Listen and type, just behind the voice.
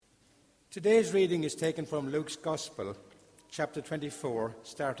Today's reading is taken from Luke's Gospel, chapter 24,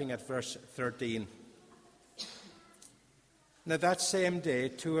 starting at verse 13. Now that same day,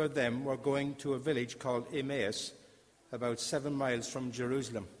 two of them were going to a village called Emmaus, about 7 miles from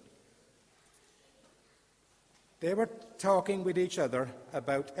Jerusalem. They were talking with each other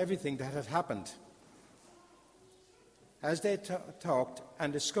about everything that had happened. As they talked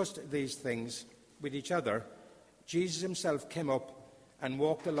and discussed these things with each other, Jesus himself came up and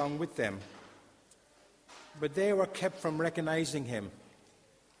walked along with them. But they were kept from recognizing him.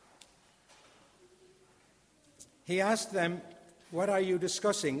 He asked them, "What are you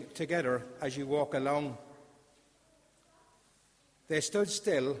discussing together as you walk along?" They stood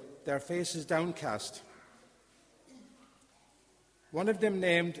still, their faces downcast. One of them,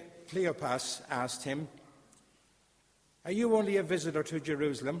 named Cleopas, asked him, "Are you only a visitor to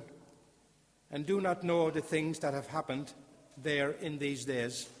Jerusalem and do not know the things that have happened there in these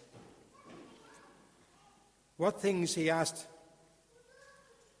days?" "What things?" he asked.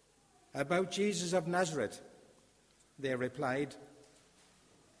 "About Jesus of Nazareth," they replied.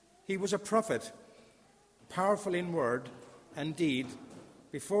 "He was a prophet, powerful in word and deed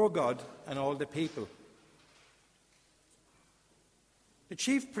before God and all the people. The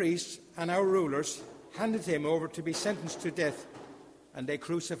chief priests and our rulers handed him over to be sentenced to death, and they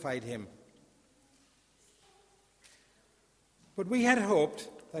crucified him. But we had hoped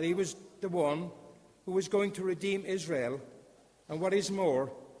that he was the one who was going to redeem Israel, and what is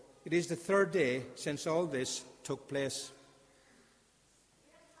more, it is the third day since all this took place."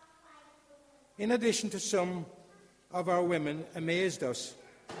 In addition to some of our women amazed us,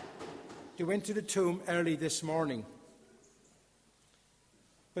 they went to the tomb early this morning,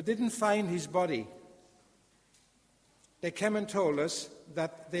 but didn't find his body. They came and told us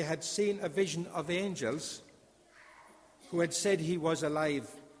that they had seen a vision of angels who had said he was alive.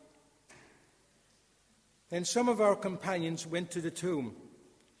 Then some of our companions went to the tomb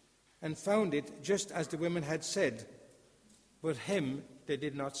and found it just as the women had said, but him they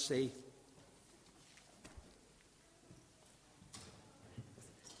did not see.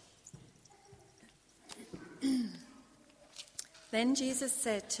 Then Jesus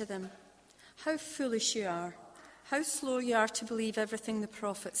said to them, "How foolish you are! How slow you are to believe everything the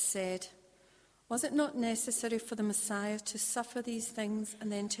prophets said! Was it not necessary for the Messiah to suffer these things and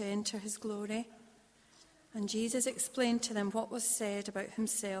then to enter his glory?" And Jesus explained to them what was said about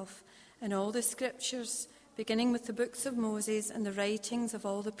himself in all the scriptures, beginning with the books of Moses and the writings of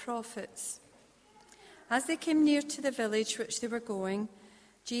all the prophets. As they came near to the village which they were going,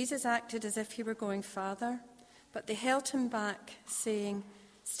 Jesus acted as if he were going farther, but they held him back, saying,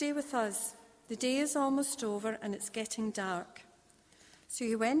 "Stay with us. The day is almost over and it's getting dark." So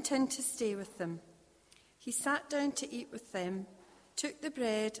he went in to stay with them. He sat down to eat with them, took the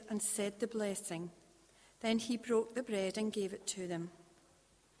bread and said the blessing. Then he broke the bread and gave it to them.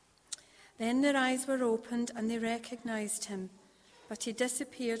 Then their eyes were opened and they recognized him, but he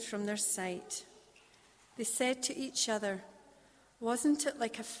disappeared from their sight. They said to each other, "Wasn't it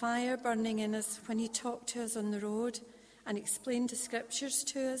like a fire burning in us when he talked to us on the road and explained the scriptures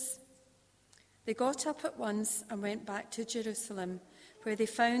to us?" They got up at once and went back to Jerusalem, where they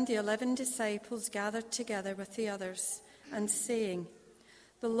found the 11 disciples gathered together with the others, and saying,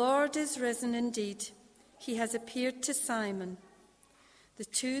 "The Lord is risen indeed. He has appeared to Simon." The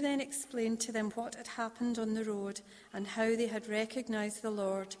two then explained to them what had happened on the road and how they had recognized the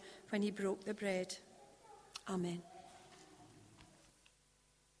Lord when he broke the bread. Amen.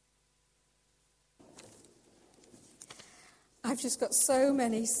 I've just got so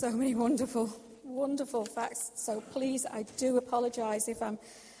many wonderful facts. So please, I do apologise if I'm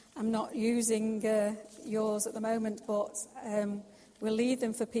not using yours at the moment, but we'll leave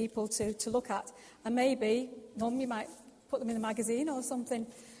them for people to look at. And maybe, Mum, you might put them in the magazine or something.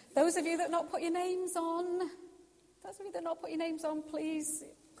 Those of you that not put your names on, please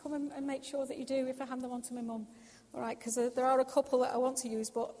come and make sure that you do if I hand them on to my mum. All right, because there are a couple that I want to use,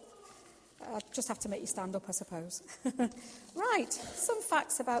 but I just have to make you stand up, I suppose. Right, some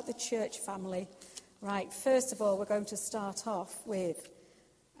facts about the church family. Right, first of all, we're going to start off with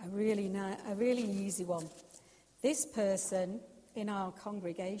a really easy one. This person in our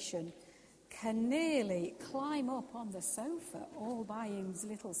congregation can nearly climb up on the sofa all by his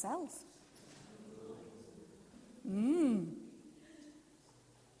little self.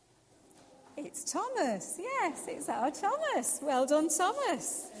 It's Thomas. Yes, it's our Thomas. Well done,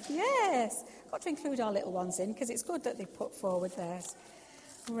 Thomas. Yes. Got to include our little ones in because it's good that they put forward theirs.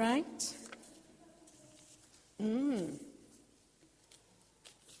 Right.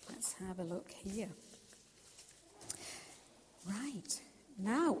 Let's have a look here. Right.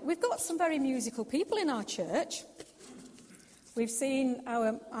 Now, we've got some very musical people in our church. We've seen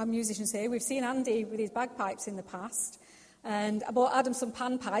our musicians here. We've seen Andy with his bagpipes in the past. And I bought Adam some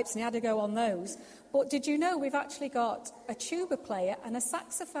panpipes and he had to go on those. But did you know we've actually got a tuba player and a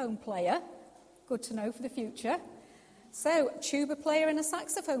saxophone player? Good to know for the future. So, a tuba player and a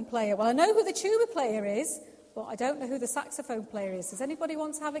saxophone player. Well, I know who the tuba player is, but I don't know who the saxophone player is. Does anybody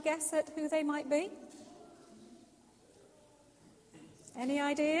want to have a guess at who they might be? Any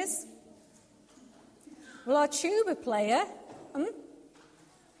ideas? Well, our tuba player,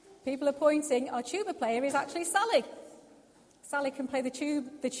 people are pointing, our tuba player is actually Sally. Sally can play the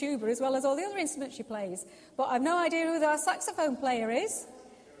tuba as well as all the other instruments she plays. But I've no idea who our saxophone player is.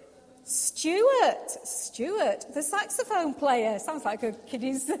 Stuart, the saxophone player. Sounds like a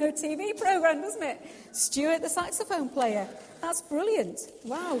kiddies TV programme, doesn't it? Stuart, the saxophone player. That's brilliant.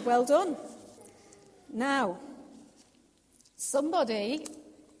 Wow, well done. Now, somebody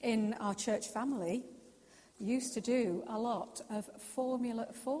in our church family used to do a lot of Formula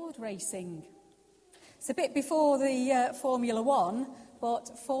Ford racing. It's a bit before the Formula One,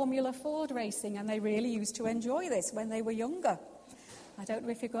 but Formula Ford racing, and they really used to enjoy this when they were younger. I don't know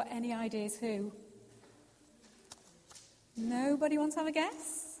if you've got any ideas who. Nobody wants to have a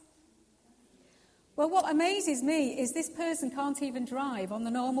guess? Well, what amazes me is this person can't even drive on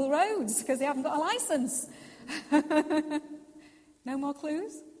the normal roads because they haven't got a licence. No more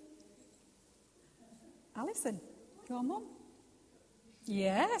clues? Alison, go on, Mum.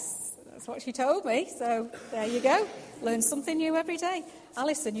 Yes, that's what she told me. So there you go. Learn something new every day.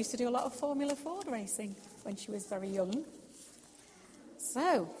 Alison used to do a lot of Formula Ford racing when she was very young.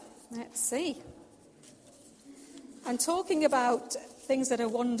 So, let's see. And talking about things that are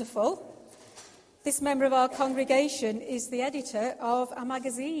wonderful, this member of our congregation is the editor of a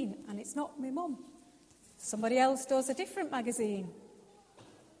magazine, and it's not my mum. Somebody else does a different magazine.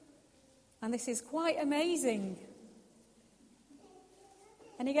 And this is quite amazing.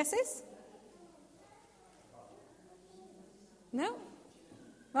 Any guesses? No?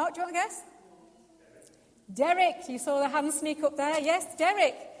 Mark, do you want to guess? Derek, you saw the hand sneak up there. Yes,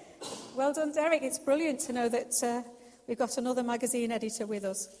 Derek. Well done, Derek. It's brilliant to know that we've got another magazine editor with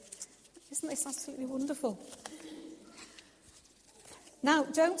us. Isn't this absolutely wonderful? Now,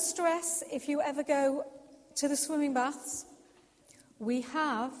 don't stress if you ever go to the swimming baths. We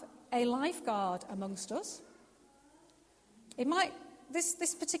have a lifeguard amongst us.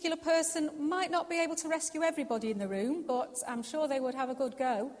 This particular person might not be able to rescue everybody in the room, but I'm sure they would have a good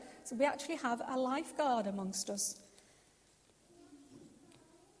go. So we actually have a lifeguard amongst us.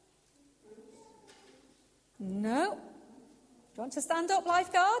 No? Do you want to stand up,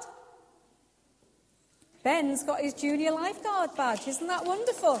 lifeguard? Ben's got his junior lifeguard badge. Isn't that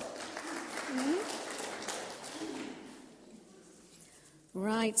wonderful? Mm-hmm.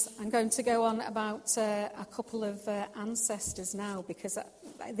 Right, I'm going to go on about a couple of ancestors now, because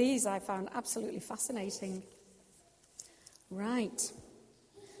these I found absolutely fascinating. Right.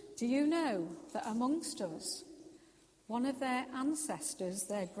 Do you know that amongst us, one of their ancestors,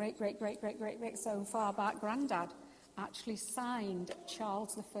 their great, so far back granddad, actually signed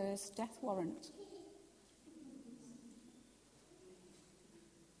Charles I's death warrant?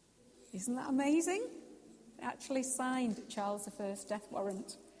 Isn't that amazing? Actually signed Charles I's death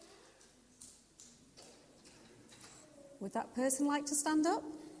warrant. Would that person like to stand up?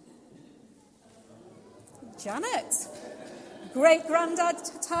 Janet. Great-granddad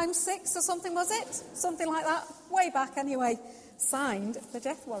times 6 or something, was it? Something like that. Way back anyway. Signed the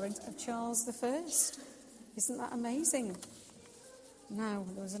death warrant of Charles I. Isn't that amazing? Now,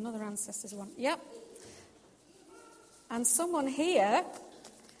 there was another ancestors one. Yep. And someone here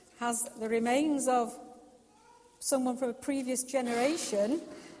has the remains of someone from a previous generation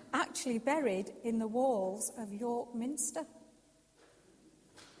actually buried in the walls of York Minster.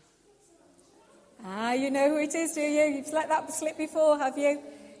 Ah, you know who it is, do you? You've let that slip before, have you?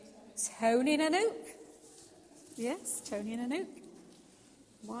 Tony Nanook. Yes, Tony Nanook.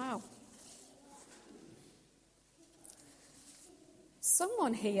 Wow.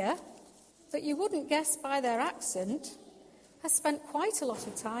 Someone here that you wouldn't guess by their accent has spent quite a lot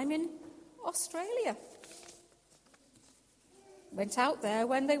of time in Australia. Went out there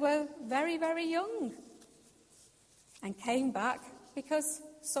when they were very, very young and came back because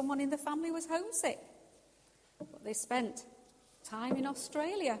someone in the family was homesick. But they spent time in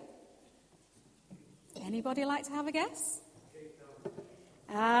Australia. Anybody like to have a guess?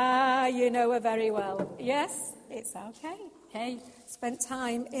 Ah, you know her very well. Yes, it's okay. Hey, spent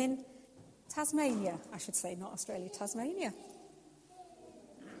time in Tasmania, I should say, not Australia, Tasmania.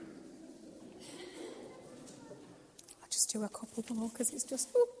 do a couple more because it's just...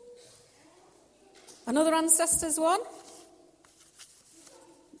 Ooh. Another ancestors one.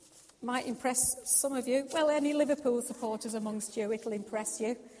 Might impress some of you. Well, any Liverpool supporters amongst you, it'll impress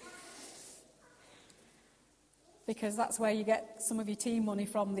you. Because that's where you get some of your team money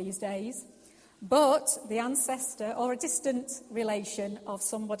from these days. But the ancestor, or a distant relation of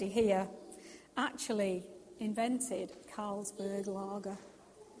somebody here, actually invented Carlsberg Lager.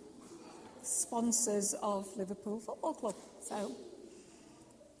 Sponsors of Liverpool Football Club. So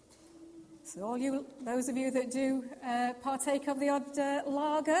all you, those of you that do partake of the odd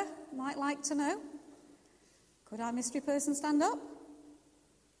lager might like to know. Could our mystery person stand up?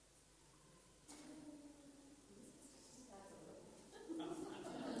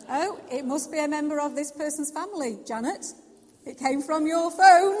 Oh, it must be a member of this person's family, Janet. It came from your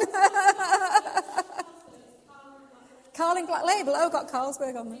phone. Carling Black Label. Oh, got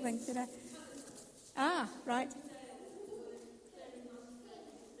Carlsberg on the thing, you know. Ah, right.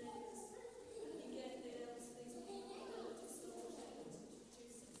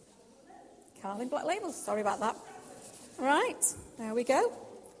 Carling Black Label. Sorry about that. Right, there we go.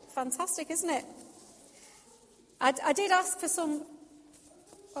 Fantastic, isn't it? I did ask for some...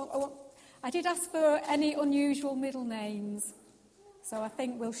 I did ask for any unusual middle names, so I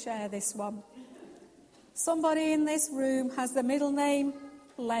think we'll share this one. Somebody in this room has the middle name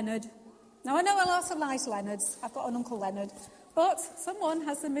Leonard. Now, I know a lot of nice Leonards. I've got an Uncle Leonard. But someone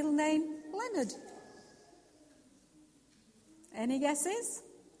has the middle name Leonard. Any guesses?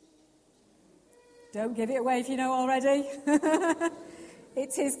 Don't give it away if you know already.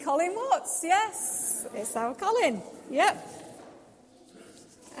 It is Colin Watts, yes. It's our Colin, yep.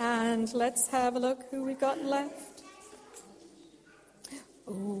 And let's have a look who we've got left.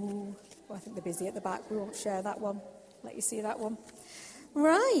 Oh, well, I think they're busy at the back. We won't share that one. Let you see that one.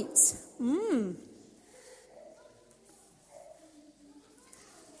 Right.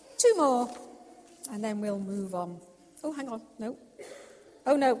 Two more, and then we'll move on. Oh, hang on. No.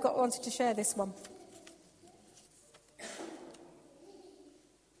 Oh, no, wanted to share this one.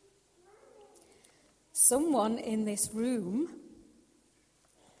 Someone in this room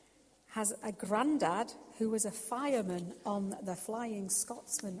has a granddad who was a fireman on the Flying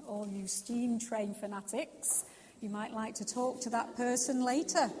Scotsman. All you steam train fanatics, you might like to talk to that person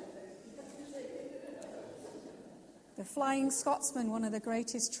later. The Flying Scotsman, one of the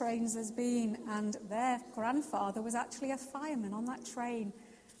greatest trains there's been, and their grandfather was actually a fireman on that train.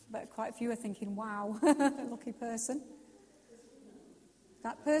 But quite a few are thinking, wow, lucky person.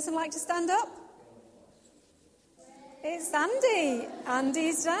 That person like to stand up? It's Andy.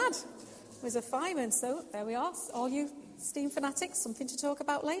 Andy's dad was a fireman, so there we are. All you steam fanatics, something to talk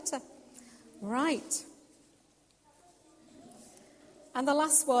about later. Right. And the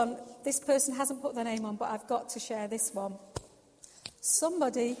last one, this person hasn't put their name on, but I've got to share this one.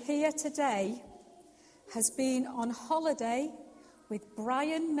 Somebody here today has been on holiday with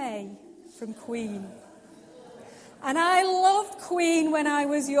Brian May from Queen. And I loved Queen when I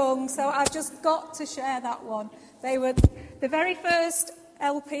was young, so I've just got to share that one. They were the very first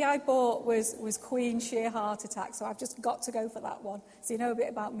LP I bought was Queen Sheer Heart Attack, so I've just got to go for that one. So you know a bit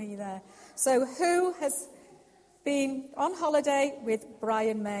about me there. So who has been on holiday with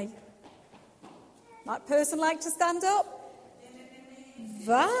Brian May? That person like to stand up?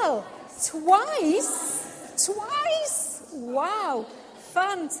 Val, twice? Wow,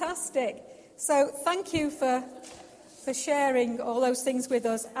 fantastic. So thank you for sharing all those things with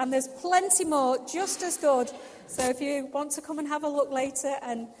us. And there's plenty more just as good. So if you want to come and have a look later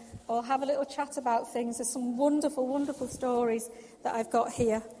or have a little chat about things, there's some wonderful, wonderful stories that I've got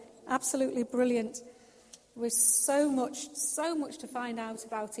here. Absolutely brilliant. With so much to find out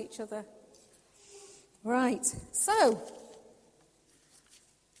about each other. Right. So,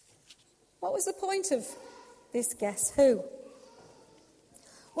 what was the point of this Guess Who?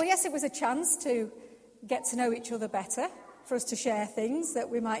 Well, yes, it was a chance to get to know each other better, for us to share things that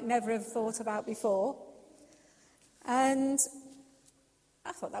we might never have thought about before. And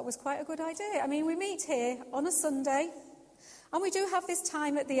I thought that was quite a good idea. I mean, we meet here on a Sunday, and we do have this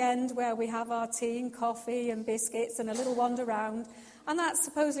time at the end where we have our tea and coffee and biscuits and a little wander round, and that's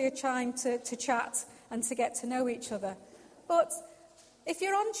supposedly a time to chat and to get to know each other. But if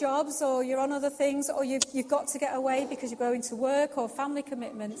you're on jobs or you're on other things, or you've got to get away because you're going to work or family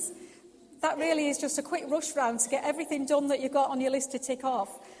commitments, that really is just a quick rush round to get everything done that you've got on your list to tick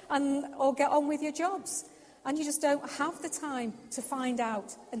off or get on with your jobs. And you just don't have the time to find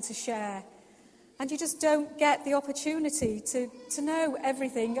out and to share. And you just don't get the opportunity to know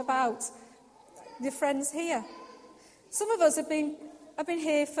everything about your friends here. Some of us have been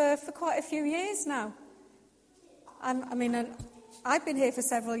here for quite a few years now. I've been here for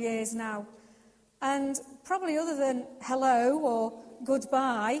several years now, and probably other than hello or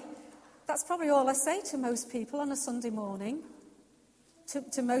goodbye, that's probably all I say to most people on a Sunday morning,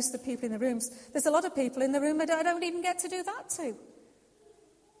 to most of the people in the rooms. There's a lot of people in the room that I don't even get to do that to.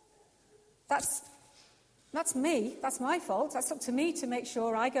 That's me. That's my fault. That's up to me to make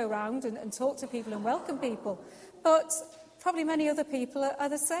sure I go round and talk to people and welcome people. But probably many other people are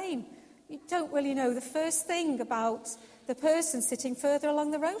the same. You don't really know the first thing about the person sitting further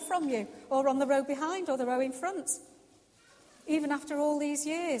along the row from you, or on the row behind, or the row in front, even after all these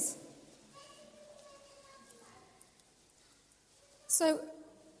years. So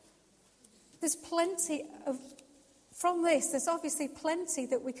there's obviously plenty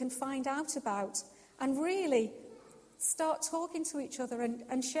that we can find out about and really start talking to each other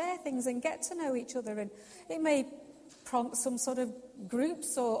and share things and get to know each other. And it may prompt some sort of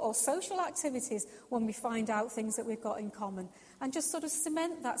groups or social activities when we find out things that we've got in common, and just sort of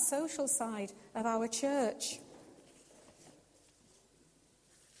cement that social side of our church.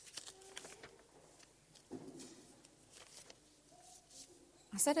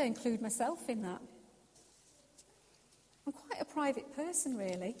 I said I include myself in that. I'm quite a private person,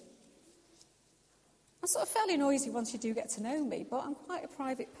 really. I'm sort of fairly noisy once you do get to know me, but I'm quite a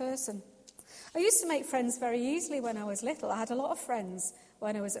private person. I used to make friends very easily when I was little. I had a lot of friends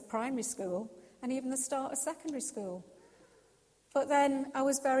when I was at primary school and even the start of secondary school. But then I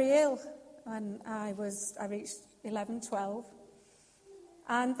was very ill when I reached 11, 12.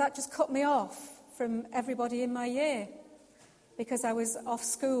 And that just cut me off from everybody in my year, because I was off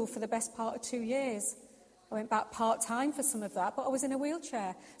school for the best part of 2 years. I went back part-time for some of that, but I was in a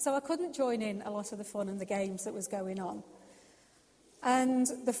wheelchair, so I couldn't join in a lot of the fun and the games that was going on. And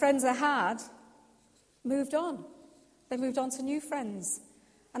the friends I had moved on. They moved on to new friends.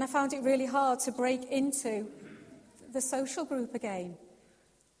 And I found it really hard to break into the social group again.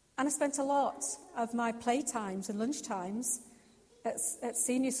 And I spent a lot of my playtimes and lunchtimes at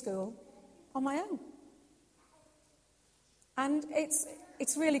senior school on my own. And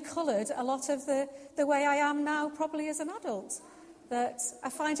it's really coloured a lot of the way I am now, probably as an adult, that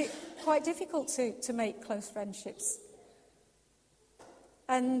I find it quite difficult to make close friendships.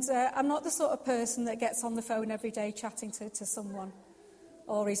 And I'm not the sort of person that gets on the phone every day chatting to someone,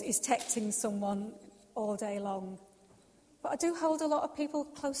 or is texting someone all day long. But I do hold a lot of people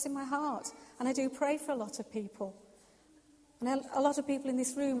close in my heart, and I do pray for a lot of people. And a lot of people in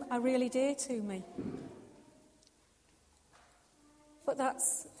this room are really dear to me. But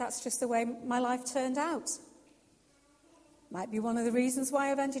that's just the way my life turned out. Might be one of the reasons why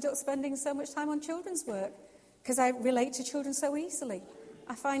I've ended up spending so much time on children's work, because I relate to children so easily.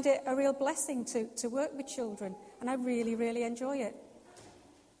 I find it a real blessing to work with children, and I really, really enjoy it.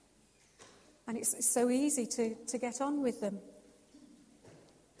 And it's so easy to get on with them.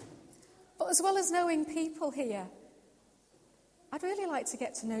 But as well as knowing people here, I'd really like to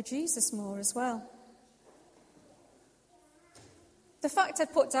get to know Jesus more as well. The fact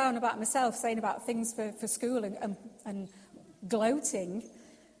I'd put down about myself, saying about things for school and gloating,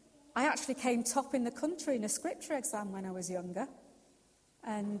 I actually came top in the country in a scripture exam when I was younger.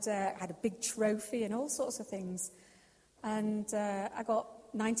 And had a big trophy and all sorts of things. And I got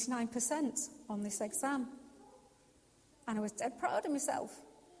 99% on this exam. And I was dead proud of myself.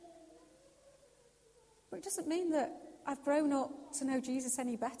 But it doesn't mean that I've grown up to know Jesus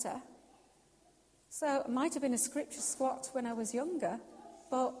any better. So I might have been a scripture swot when I was younger,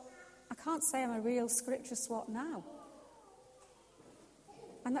 but I can't say I'm a real scripture swot now.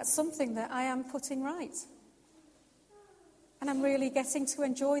 And that's something that I am putting right. And I'm really getting to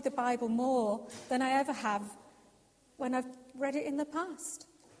enjoy the Bible more than I ever have when I've read it in the past.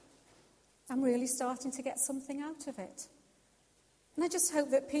 I'm really starting to get something out of it. And I just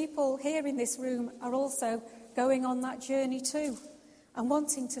hope that people here in this room are also going on that journey too, and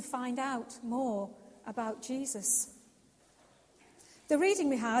wanting to find out more about Jesus. The reading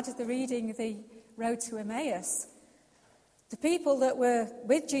we had, the road to Emmaus, the people that were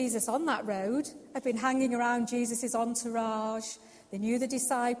with Jesus on that road had been hanging around Jesus' entourage. They knew the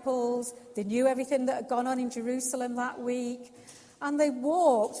disciples. They knew everything that had gone on in Jerusalem that week. And they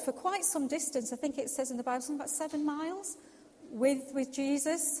walked for quite some distance. I think it says in the Bible, something about 7 miles with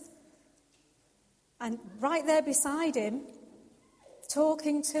Jesus. And right there beside him,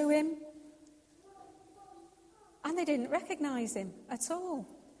 talking to him. And they didn't recognise him at all.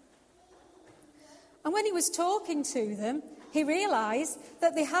 And when he was talking to them, he realised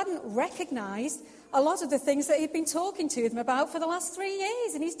that they hadn't recognised a lot of the things that he'd been talking to them about for the last 3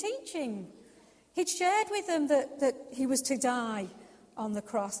 years in his teaching. He'd shared with them that he was to die on the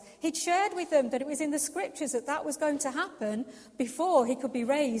cross. He'd shared with them that it was in the scriptures that that was going to happen before he could be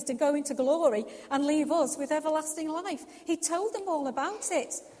raised and go into glory and leave us with everlasting life. He told them all about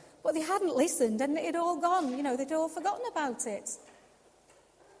it, but they hadn't listened and it had all gone. They'd all forgotten about it.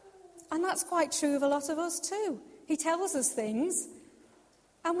 And that's quite true of a lot of us too. He tells us things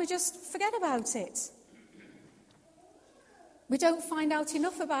and we just forget about it. We don't find out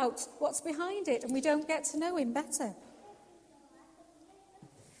enough about what's behind it and we don't get to know him better.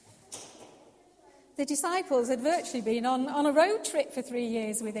 The disciples had virtually been on a road trip for 3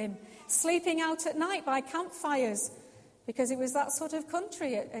 years with him, sleeping out at night by campfires, because it was that sort of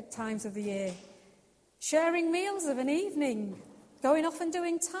country at times of the year, sharing meals of an evening, going off and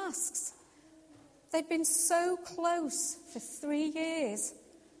doing tasks. They'd been so close for 3 years,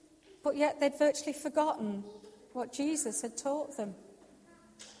 but yet they'd virtually forgotten what Jesus had taught them.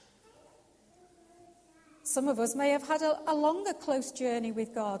 Some of us may have had a longer close journey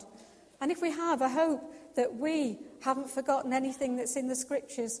with God. And if we have, I hope that we haven't forgotten anything that's in the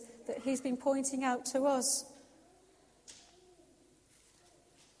scriptures that he's been pointing out to us.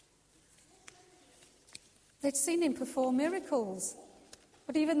 They'd seen him perform miracles,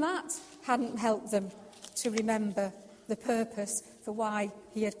 but even that hadn't helped them to remember the purpose for why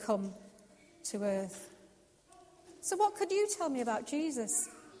he had come to earth. So what could you tell me about Jesus?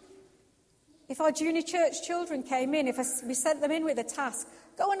 If our junior church children came in, we sent them in with a task,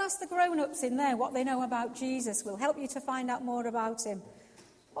 go and ask the grown-ups in there what they know about Jesus. We'll help you to find out more about him.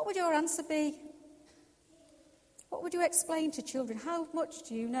 What would your answer be? What would you explain to children? How much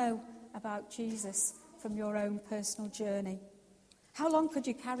do you know about Jesus from your own personal journey? How long could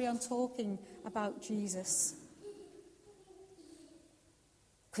you carry on talking about Jesus?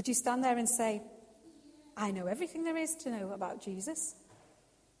 Could you stand there and say, I know everything there is to know about Jesus.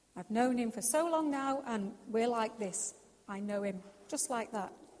 I've known him for so long now, and we're like this. I know him just like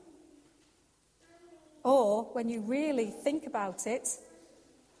that. Or, when you really think about it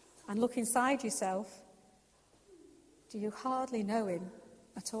and look inside yourself, do you hardly know him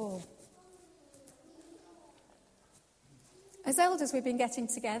at all? As elders, we've been getting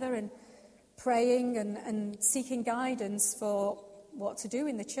together and praying and seeking guidance for what to do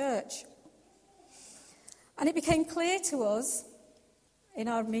in the church. And it became clear to us in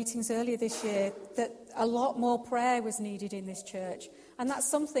our meetings earlier this year that a lot more prayer was needed in this church. And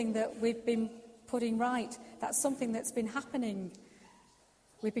that's something that we've been putting right. That's something that's been happening.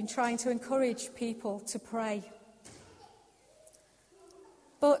 We've been trying to encourage people to pray.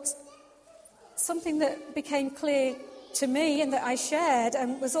 But something that became clear to me and that I shared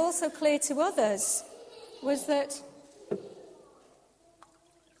and was also clear to others was that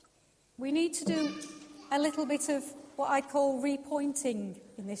we need to do a little bit of what I call repointing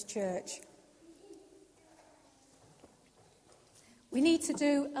in this church. We need to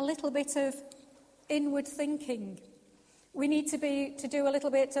do a little bit of inward thinking. We need to do a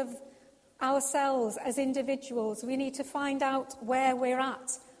little bit of ourselves as individuals. We need to find out where we're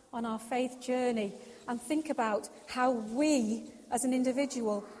at on our faith journey and think about how we as an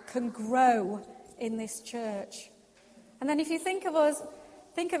individual can grow in this church. And then if you think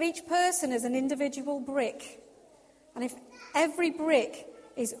of each person as an individual brick. And if every brick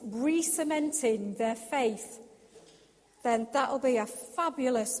is re-cementing their faith, then that'll be a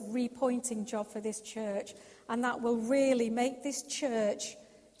fabulous repointing job for this church. And that will really make this church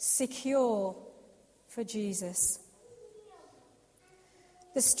secure for Jesus.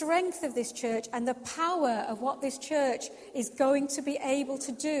 The strength of this church and the power of what this church is going to be able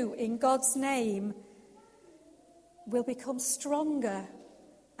to do in God's name will become stronger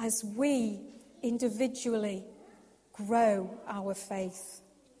as we individually grow our faith.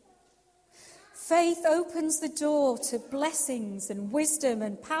 Faith opens the door to blessings and wisdom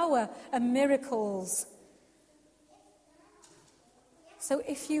and power and miracles. So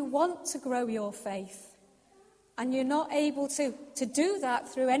if you want to grow your faith and you're not able to do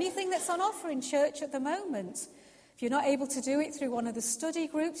that through anything that's on offer in church at the moment, if you're not able to do it through one of the study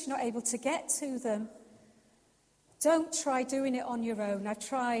groups, you're not able to get to them, don't try doing it on your own. I've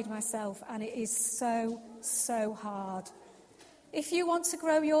tried myself and it is so, so hard. If you want to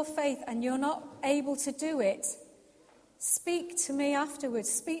grow your faith and you're not able to do it, speak to me afterwards.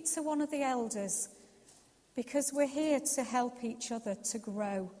 Speak to one of the elders, because we're here to help each other to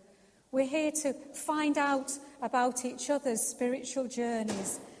grow. We're here to find out about each other's spiritual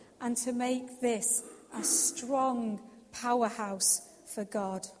journeys and to make this a strong powerhouse for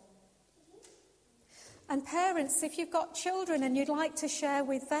God. And parents, if you've got children and you'd like to share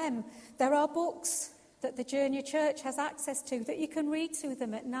with them, there are books that the Junior Church has access to that you can read to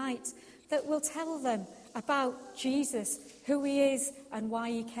them at night that will tell them about Jesus, who he is and why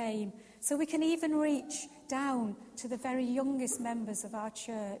he came. So we can even reach down to the very youngest members of our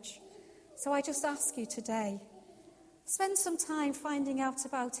church. So I just ask you today, spend some time finding out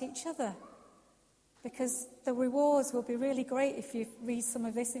about each other, because the rewards will be really great if you read some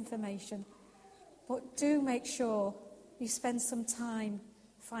of this information. But do make sure you spend some time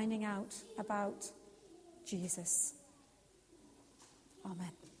finding out about Jesus.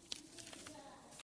 Amen.